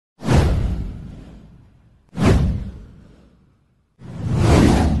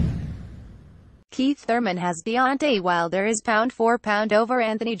Keith Thurman has Deontay Wilder is pound for pound over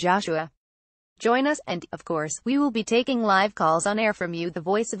Anthony Joshua. Join us, and, of course, we will be taking live calls on air from you, the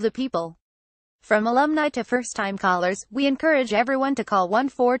voice of the people. From alumni to first-time callers, we encourage everyone to call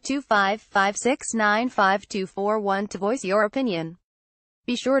 1-425-569-5241 to voice your opinion.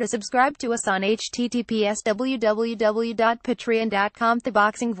 Be sure to subscribe to us on https://www.patreon.com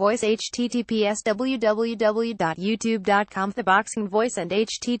theboxingvoice, https://www.youtube.com theboxingvoice, and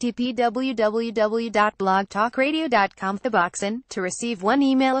http://www.blogtalkradio.com theboxing, to receive one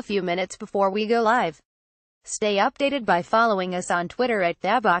email a few minutes before we go live. Stay updated by following us on Twitter at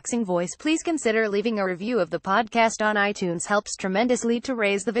 @theboxingvoice. Please consider leaving a review of the podcast on iTunes. Helps tremendously to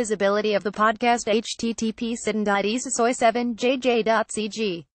raise the visibility of the podcast.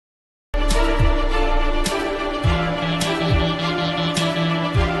 http://soy7jj.cg